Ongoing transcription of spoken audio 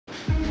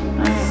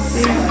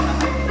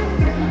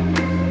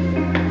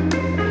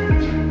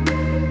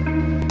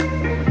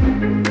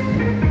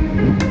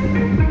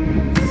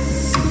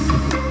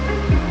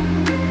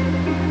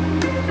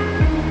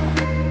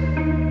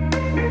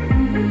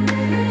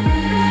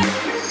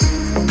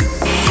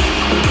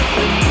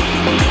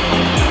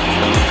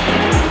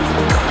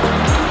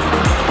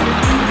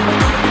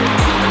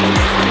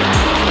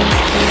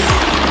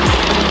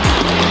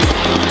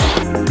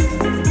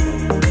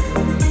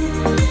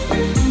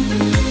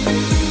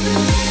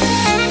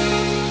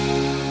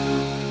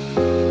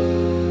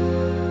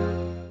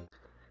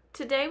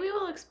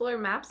explore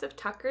maps of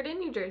Tuckerton,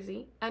 New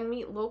Jersey, and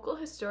meet local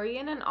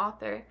historian and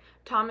author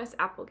Thomas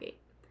Applegate.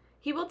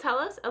 He will tell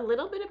us a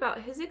little bit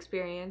about his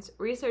experience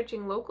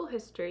researching local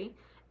history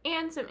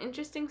and some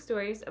interesting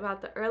stories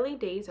about the early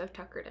days of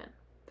Tuckerton.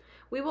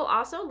 We will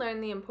also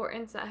learn the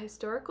importance that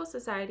historical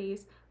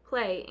societies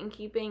play in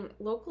keeping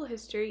local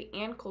history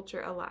and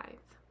culture alive.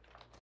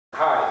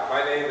 Hi,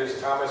 my name is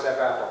Thomas F.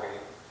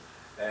 Applegate,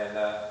 and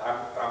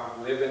I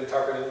live in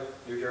Tuckerton,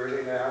 New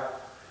Jersey now,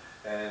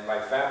 and my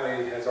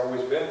family has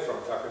always been from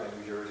Tuckerton,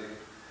 New Jersey.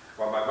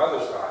 Well, my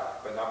mother's side,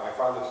 but not my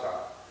father's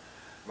side.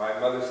 My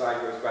mother's side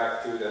goes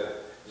back to the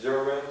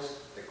Zimmermans,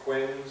 the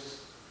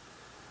Quinns,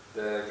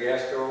 the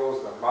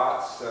Gaskells, the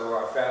Motts, so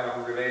I found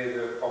I'm related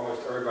to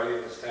almost everybody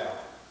in this town.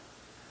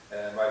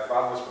 And my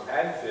father was from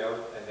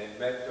Haddonfield, and they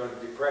met during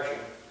the Depression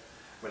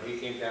when he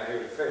came down here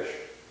to fish.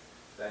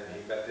 Then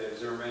he met the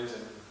Zimmermans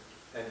and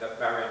ended up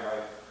marrying my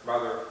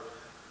mother,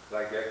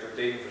 like after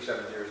dating for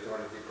 7 years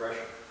during the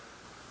Depression.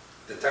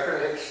 The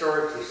Tuckerton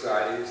Historical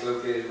Society is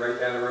located right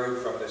down the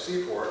road from the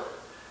seaport,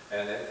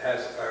 and it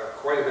has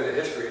quite a bit of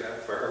history in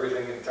it for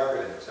everything in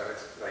Tuckerton. So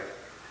it's like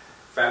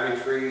family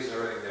trees and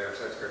everything there,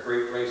 so it's a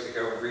great place to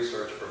go and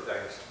research for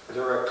things.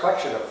 They're a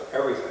collection of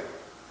everything.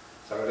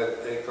 So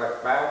that they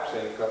collect maps,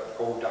 they collect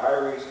old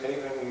diaries,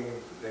 anything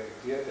they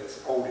get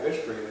that's old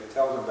history that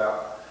tells them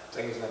about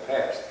things in the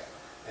past.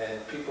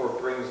 And people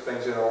bring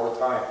things in all the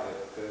time,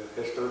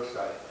 the Historic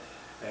Society.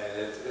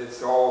 And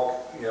it's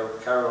all, you know,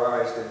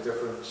 categorized in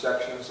different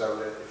sections so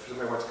that if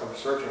somebody wants to come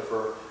searching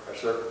for a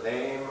certain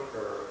name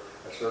or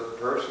a certain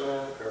person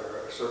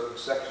or a certain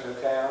section of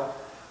town,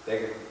 they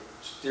can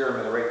steer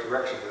them in the right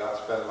direction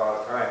without spending a lot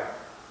of time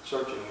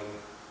searching in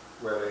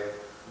where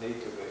they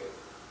need to be.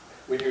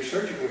 When you're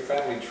searching your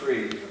family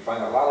tree, you can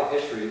find a lot of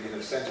history in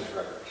the census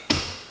records.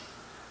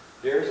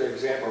 Here's an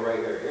example right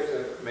here.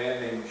 Here's a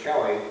man named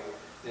Kelly,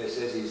 and it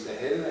says he's the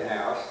head of the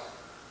house,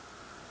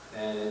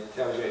 and it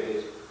tells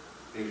you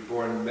he was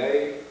born in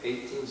May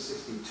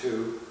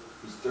 1862.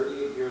 He's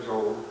 38 years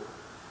old.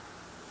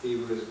 He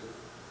was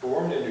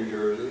born in New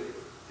Jersey.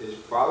 His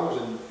father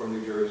was from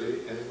New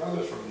Jersey, and his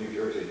mother's from New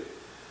Jersey.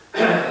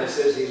 And it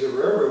says he's a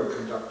railroad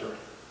conductor.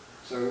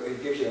 So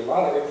it gives you a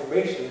lot of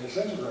information in the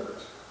census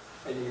records.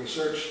 And you can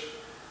search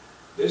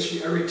this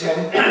year, every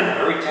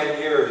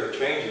 10 years it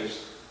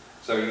changes.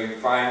 So you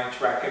can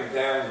track him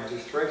down and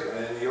just trace it.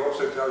 And he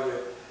also tells you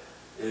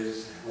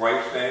his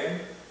wife's name,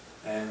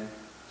 and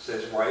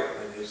says wife,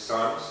 and his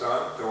son,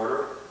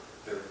 daughter,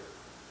 the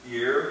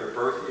year, the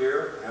birth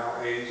year,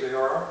 how age they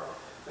are.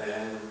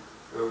 And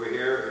over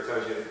here it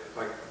tells you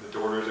like the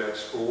daughters at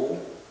school,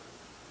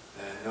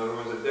 and another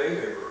one's the day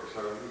they were.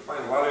 So you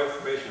find a lot of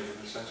information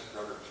from the census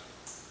records.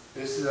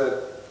 This is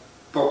a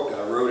book that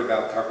I wrote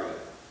about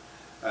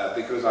Tuckerton.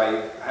 Because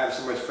I have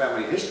so much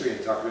family history in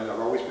Tuckerton, I've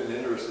always been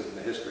interested in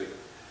the history.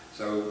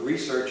 So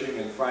researching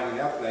and finding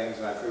out things,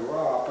 and I figured,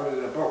 well, I'll put it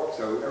in a book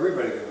so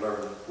everybody can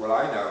learn what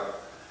I know.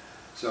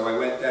 So I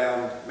went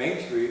down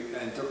Main Street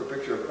and took a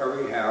picture of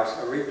every house,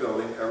 every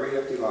building, every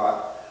empty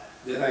lot.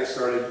 Then I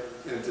started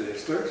into the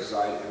Historic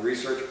Society and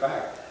researched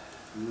back.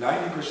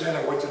 90%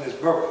 of what's in this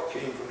book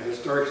came from the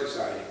Historic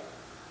Society.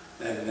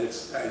 And I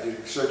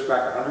searched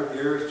back 100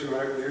 years,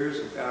 200 years,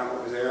 and found out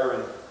what was there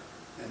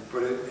and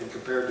put it and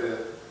compared to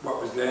what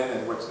was then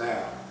and what's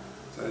now.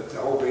 So it's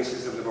the whole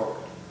basis of the book.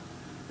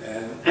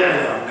 And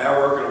I'm now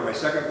working on my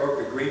second book,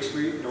 The Green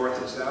Street,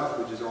 North and South,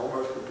 which is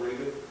almost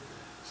completed.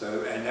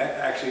 So, and that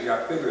actually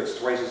got bigger. It's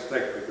twice as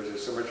thick because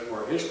there's so much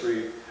more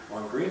history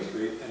on Green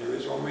Street than there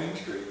is on Main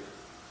Street,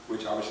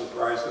 which I was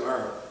surprised to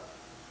learn.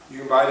 You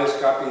can buy this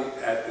copy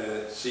at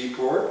the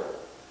Seaport.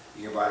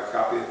 You can buy a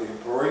copy at the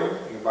Emporium.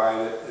 You can buy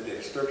it at the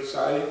Historic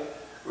Society,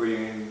 or you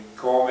can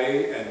call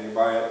me and you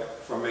buy it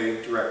from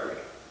me directly.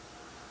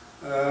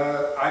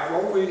 I've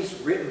always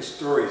written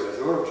stories. As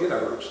a little kid, I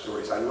wrote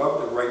stories. I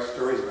love to write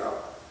stories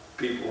about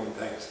people and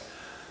things.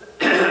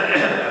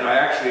 And I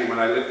actually, when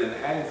I lived in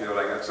Haddonfield,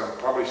 I got some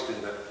published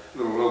in the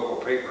little local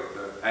paper,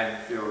 the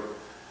Haddonfield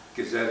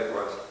Gazette it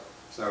was.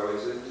 So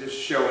it's just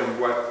showing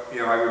what, you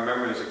know, I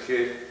remember as a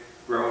kid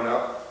growing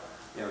up,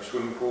 you know,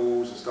 swimming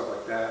pools and stuff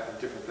like that, and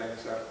different things.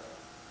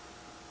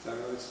 So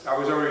I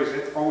was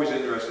always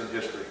interested in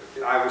history.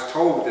 I was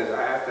told that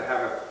I have to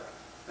have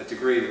a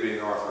degree to be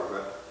an author,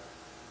 but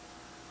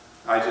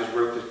I just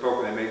wrote this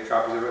book and I made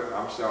copies of it and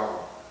I'm selling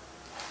them.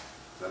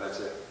 So that's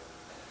it.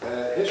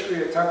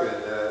 History of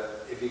Tuckerton.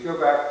 If you go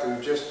back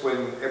to just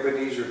when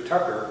Ebenezer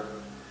Tucker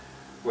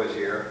was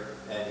here,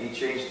 and he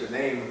changed the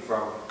name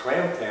from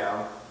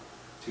Clamtown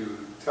to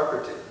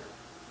Tuckerton,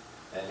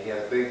 and he had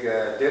a big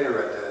dinner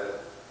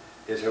at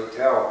his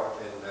hotel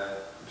in the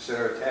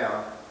center of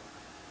town,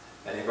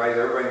 and he invited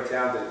everybody in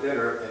town to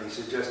dinner, and he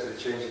suggested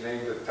to change the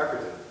name to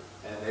Tuckerton,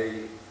 and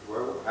they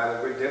had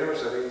a big dinner,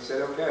 so they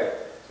said okay.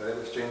 So that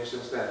was changed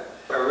since then.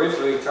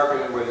 Originally,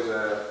 Tuckerton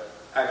was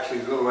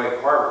actually Little Lake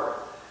Harbor,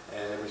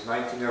 and it was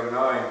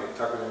 1909 that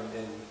Tuckerton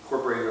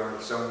incorporated on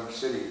its own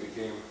city,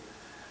 became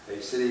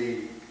a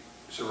city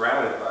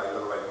surrounded by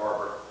Little Lake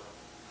Harbor.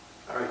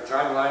 All right,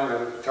 timeline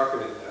of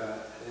Tuckerton.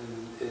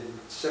 In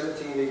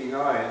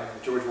 1789,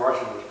 George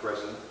Washington was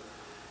president,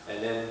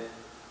 and then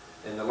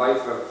in the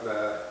life of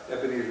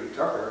Ebenezer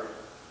Tucker,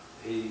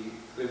 he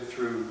lived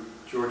through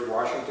George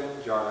Washington,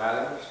 John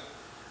Adams,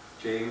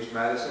 James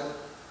Madison,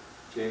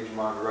 James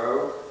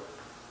Monroe,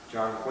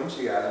 John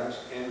Quincy Adams,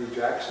 Andrew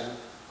Jackson,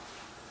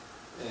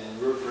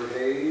 and Rutherford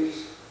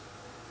Hayes,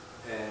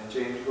 and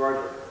James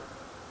Garfield,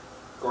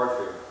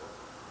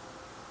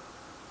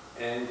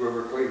 and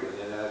Grover Cleveland,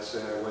 and that's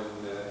when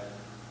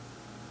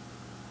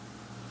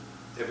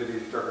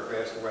Ebenezer Tucker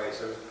passed away.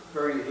 So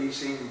he's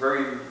seen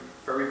very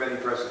many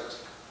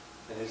presidents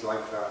in his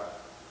lifetime.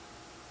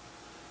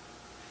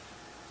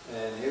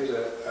 And here's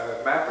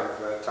a map of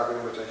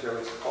Tuckerton, which I show.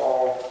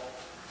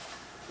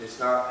 It's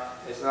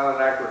not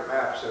an accurate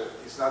map, so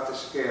it's not to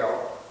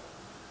scale,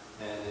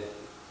 and it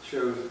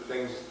shows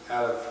things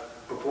out of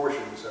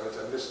proportion, so it's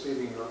a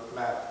misleading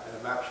map, and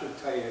a map should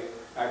tell you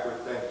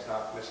accurate things,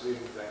 not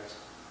misleading things.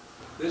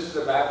 This is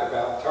a map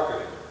about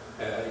Tuckerton.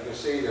 You can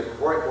see the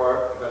important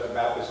part about the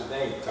map is the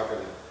name,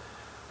 Tuckerton.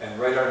 And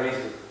right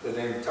underneath the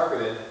name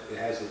Tuckerton, it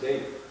has the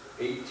date,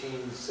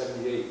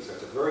 1878. So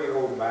it's a very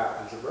old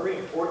map. It's a very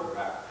important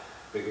map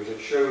because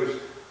it shows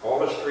all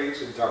the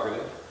streets in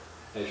Tuckerton.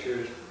 And it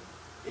shows,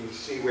 you can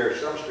see where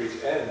some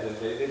streets end, and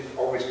they didn't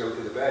always go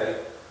to the bay.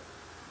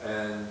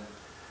 And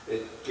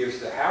it gives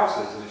the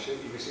houses,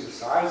 and you can see the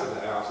size of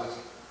the houses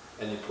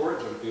and the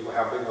importance of the people,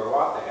 how big of a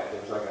lot they had.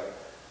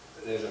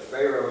 There's a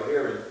pharaoh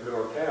here in the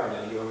middle of town,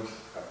 and he owns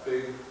a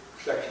big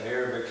section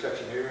here, a big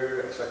section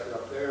here, a section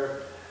up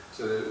there.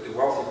 So the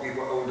wealthy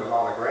people owned a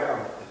lot of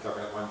ground in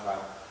Tuckerton at one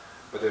time.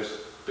 But there's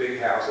big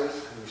houses,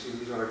 and you see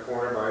these on the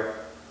corner by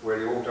where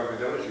the old Dunkin'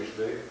 Donuts used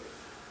to be.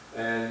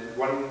 And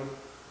one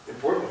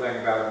important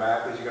thing about a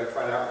map is you got to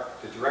find out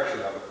the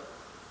direction of it.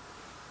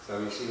 So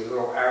you see a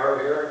little arrow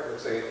here,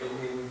 let's say an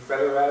Indian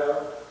feather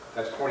arrow,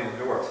 that's pointing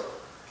north.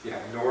 You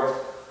have north,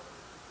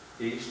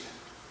 east,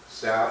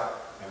 south,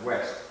 and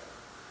west.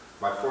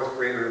 My fourth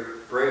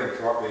grader, Braden,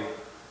 taught me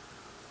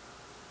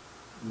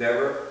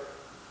never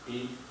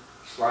eat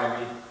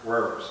slimy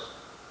worms.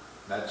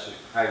 That's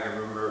how you can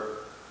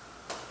remember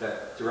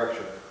that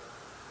direction.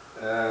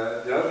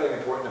 The other thing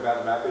important about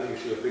the map is you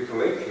see a big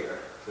lake here.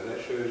 So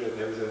that shows that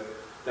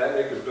that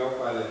lake was built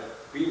by the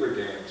beaver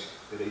dams.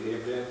 So they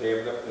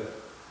dammed up the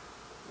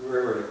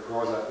river to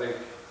cause that lake.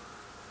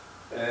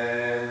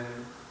 And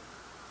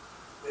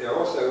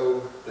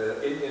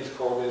the Indians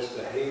called this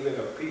the haven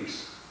of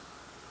peace.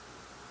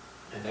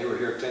 And they were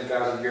here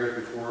 10,000 years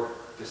before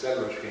the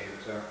settlers came,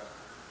 so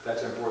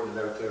that's important to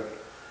note too.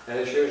 And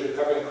it shows the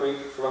Tuckerton Creek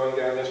flowing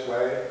down this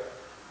way.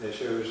 It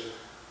shows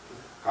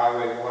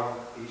Highway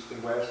 1 east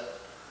and west.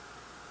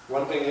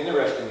 One thing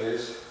interesting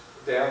is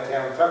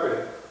downtown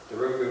Tuckerton, the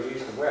road goes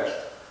east and west.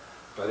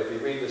 But if you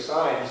read the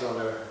signs on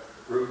the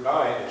Route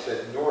 9, it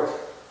says North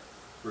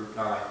Route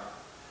 9.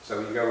 So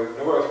you go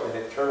north and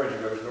it turns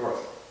and goes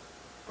north.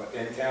 But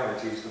in town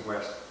it's east and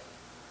west.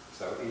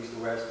 So east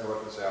and west,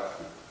 north and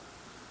south.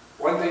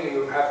 One thing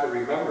you have to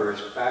remember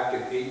is back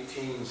in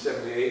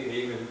 1878 and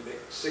even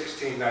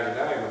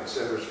 1699 when the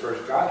settlers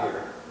first got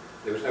here,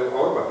 there was no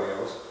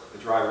automobiles to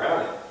drive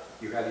around it.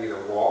 You had to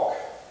either walk,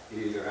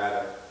 you either had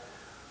to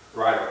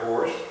ride a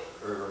horse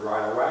or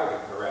ride a wagon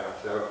around.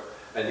 So,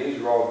 and these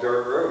were all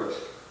dirt roads.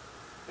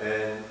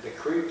 And the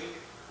creek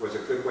was a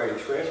good way to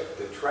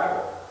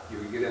travel. You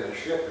would get in a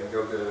ship and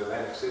go to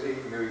Atlantic City,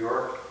 New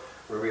York,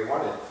 where we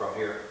wanted from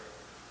here.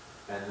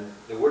 And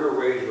the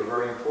waterways were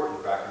very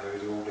important back in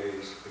those old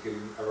days to get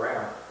them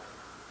around.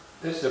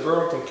 This is the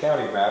Burlington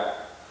County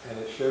map, and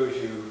it shows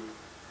you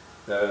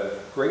the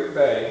Great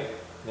Bay,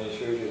 and it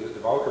shows you the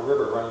Malka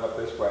River running up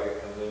this way.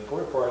 And the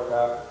important part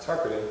about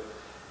Tuckerton,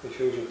 it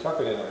shows you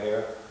Tuckerton on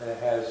here, and it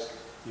has,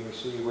 you can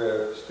see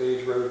where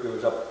Stage Road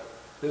goes up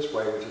this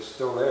way, which is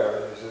still there.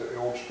 There's an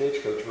old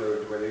stagecoach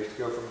road where they used to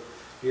go from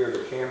here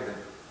to Camden.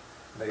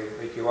 They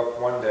make you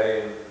up one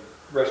day and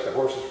rest the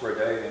horses for a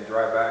day and then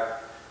drive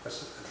back. That's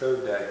the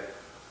third day.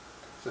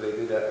 So they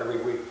did that every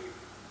week.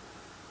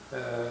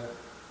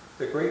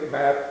 The great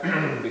map,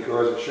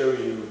 because it shows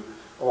you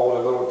all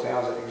the little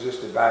towns that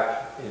existed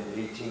back in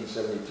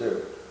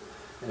 1872.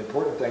 An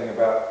important thing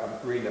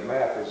about reading the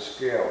map is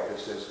scale. It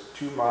says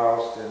 2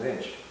 miles to an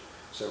inch.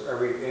 So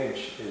every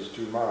inch is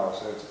 2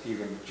 miles. So it's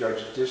even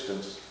judged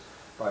distance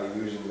by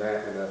using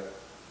that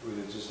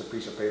with just a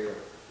piece of paper.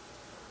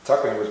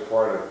 Tuckerton was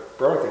part of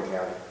Burlington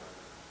County.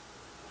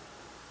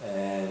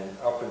 And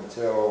up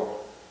until,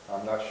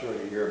 I'm not sure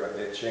the year, but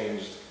it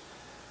changed,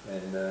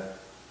 and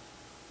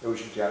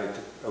Ocean County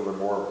took over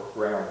more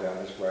ground down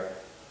this way.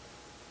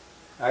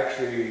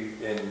 Actually,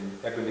 in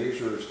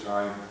Ebenezer's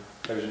time,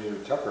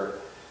 Ebenezer Tucker,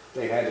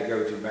 they had to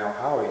go to Mount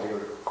Holly to go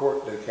to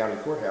court, the county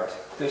courthouse.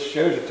 This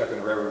shows the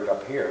Tuckerton Railroad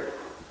up here,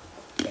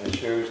 and it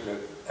shows that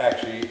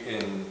actually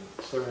in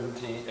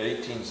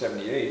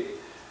 1878,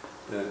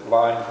 the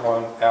line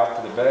going out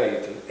to the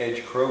bay to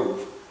Edge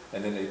Cove,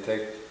 and then they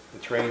take the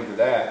train to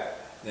that.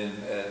 Then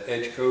at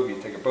Edge Cove, you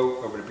take a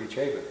boat over to Beach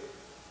Haven.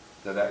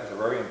 So that was a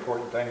very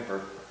important thing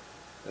for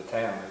the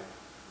town.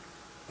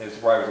 That's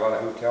why there was a lot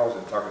of hotels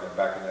in Tuckerton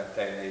back in that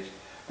day and age.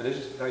 But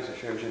this is nice. It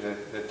shows you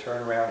the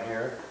turnaround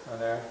here on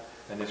there,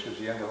 and this was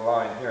the end of the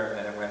line here,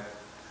 and it went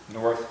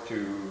north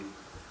to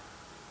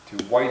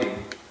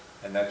Whiting,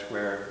 and that's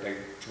where they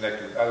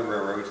connected with other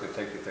railroads that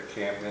take it to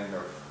Camden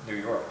or New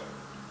York.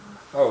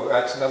 Oh,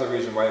 that's another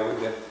reason why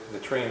the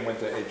train went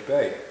to Edge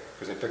Bay,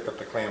 because they picked up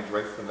the clams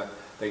right from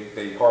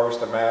they harvest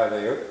them out of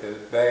the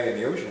bay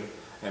and the ocean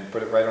and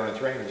put it right on a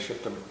train and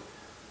shipped them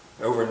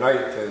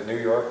overnight to New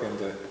York and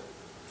to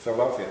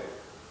Philadelphia.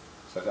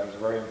 So that was a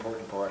very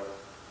important part.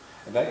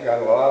 And that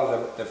got a lot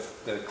of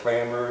the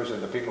clammers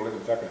and the people living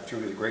in Tuckerton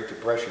through the Great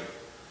Depression,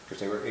 because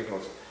they were able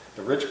to,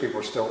 the rich people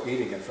were still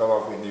eating in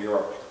Philadelphia and New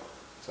York.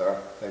 So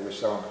they were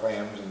selling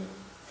clams and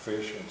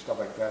fish and stuff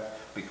like that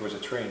because a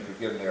train could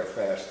get them there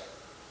fast.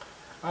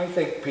 I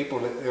think people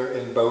that are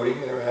in boating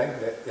and everything,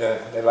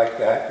 they like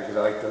that because they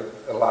like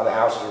a lot of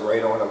houses are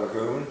right on a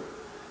lagoon.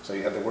 So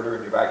you have the water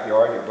in your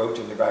backyard, your boat's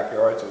in your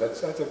backyard, so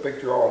that's a big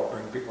draw to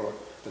bring people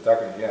to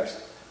Tuckerton,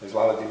 yes. There's a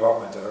lot of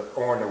development that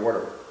are on the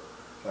water.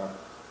 So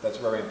that's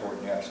very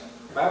important, yes.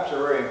 Maps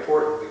are very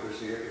important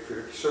because if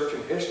you're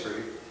searching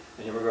history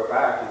and you will go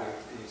back,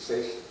 you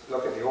say,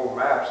 look at the old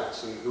maps and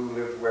see who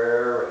lived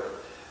where and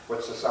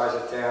what's the size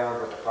of town,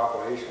 what the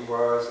population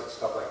was and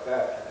stuff like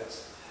that. And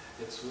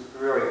it's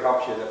really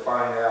helps you to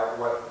find out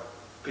what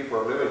people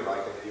are living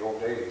like in the old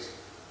days.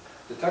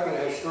 The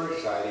Tuckerton Historical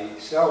Society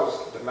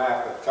sells the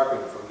map of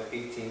Tuckerton from the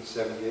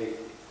 1878,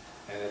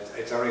 and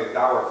it's only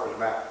 $1 for the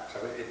map. So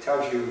it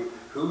tells you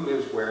who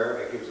lives where.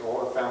 It gives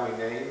all the family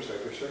names. So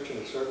if you're searching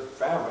a certain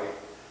family,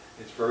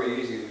 it's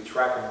very easy to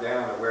track them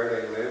down to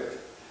where they lived.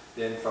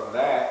 Then from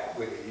that,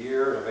 with the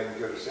year, and then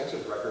go to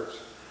census records,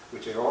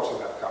 which they also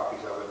have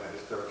copies of in the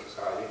Historical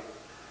Society.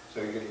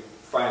 So you can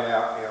find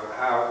out,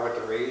 what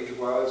their age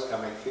was, how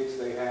many kids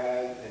they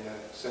had in the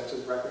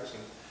census records.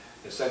 And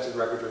the census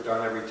records are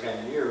done every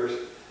 10 years,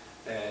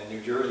 and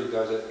New Jersey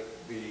does it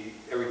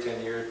every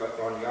 10 years, but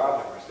on the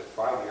odd numbers, the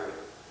 5-year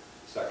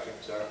section.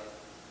 So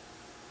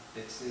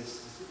it's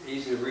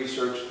easy to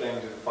research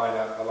things and find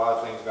out a lot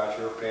of things about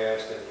your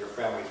past and your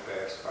family's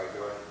past by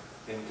going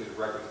into the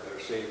records that are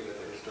saved at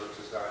the Historical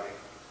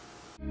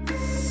Society.